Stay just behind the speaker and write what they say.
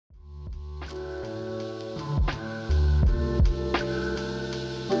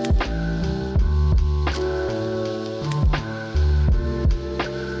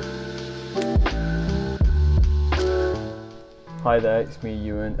Hi there, it's me,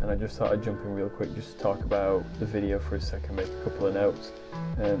 Ewan, and I just thought I'd jump in real quick just to talk about the video for a second, make a couple of notes.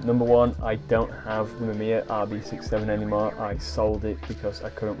 Number one, I don't have the Mamiya RB67 anymore. I sold it because I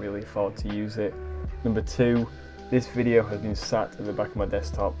couldn't really afford to use it. Number two, this video has been sat at the back of my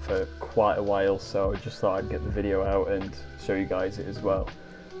desktop for quite a while, so I just thought I'd get the video out and show you guys it as well.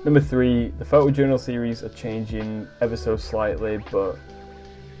 Number three, the photojournal series are changing ever so slightly, but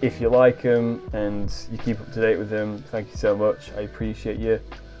if you like them and you keep up to date with them, thank you so much, I appreciate you.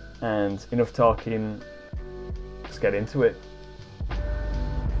 And enough talking, let's get into it.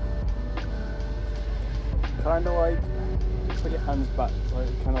 Kind of like, put your hands back, so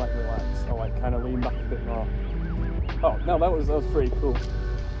kind of like relax, or like kind of lean back a bit more. Oh, no, that was pretty cool.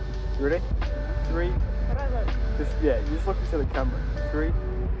 You ready? 3, just look into the camera. 3, 2,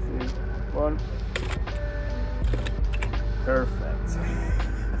 1. Perfect.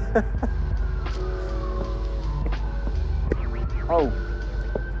 Oh,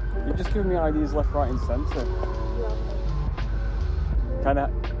 you've just given me ideas left, right, and centre. Kind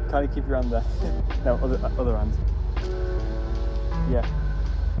of keep your hand there. No, other hand. Yeah.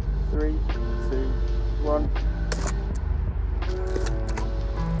 3, 2, 1.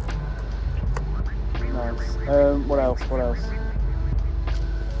 Nice. What else? What else?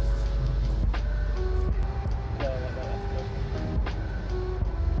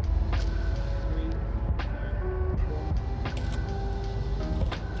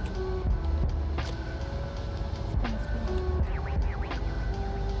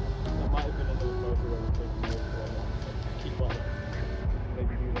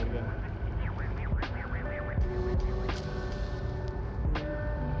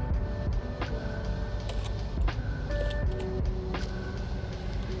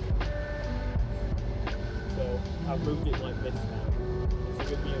 I've moved it like this now. It's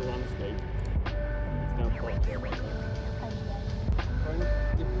going to be a landscape. It's now Portra like that.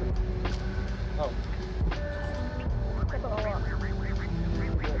 Oh.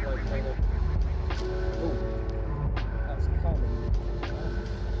 Oh. That's kind of...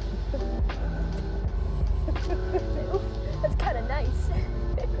 That's kind of nice.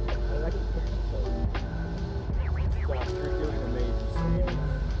 I like it. Start doing amazing.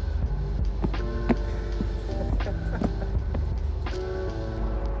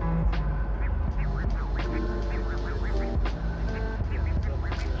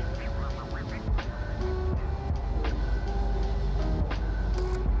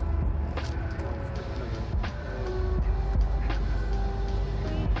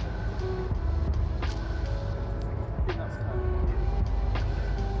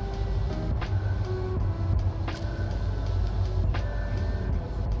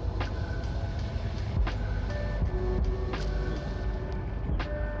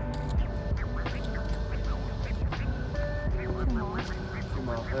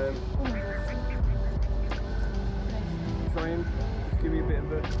 Try and just give me a bit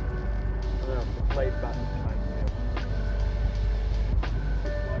of a, I don't know, laid back kind of feel.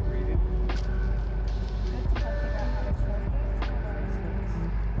 Like reading.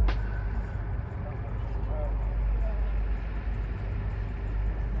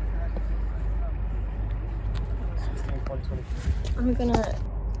 I'm gonna...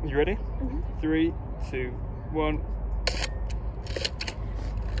 You ready? Mm-hmm. 3, 2, 1.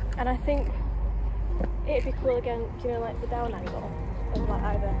 And I think it'd be cool again, you know, like the down angle, and like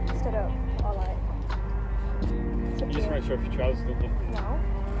either stood up or like. You just want to show off your trousers, don't you? No.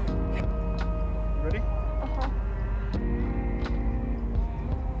 You ready? Uh-huh.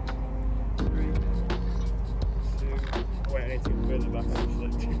 3, 2. Wait, I need to get further back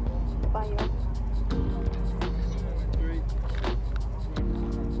actually. By you. 3.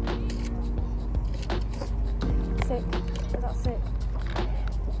 Sick. Is that sick?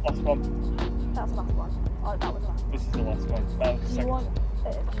 Last one. That's the last one. Oh, that was the last one. This is the last one. That was the second. You want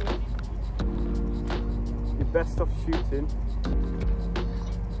it of you? You're best off shooting.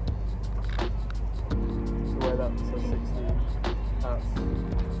 So where that says 60, that's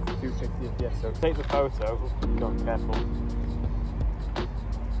 250 FPS. So take the photo. Go on, careful.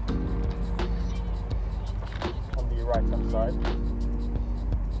 On the right hand side.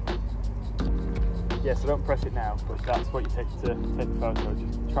 Yeah, so don't press it now, but that's what you take to take the photo.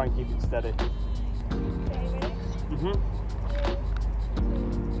 Just try and keep it steady. Okay, ready? Mm-hmm.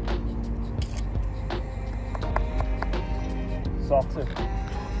 2. Sort of.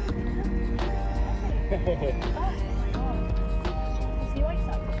 See what you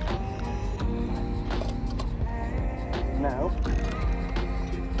said? Now.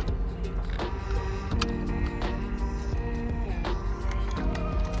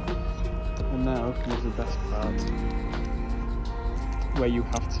 And now comes the best part. where you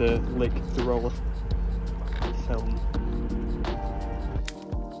have to lick the roll of film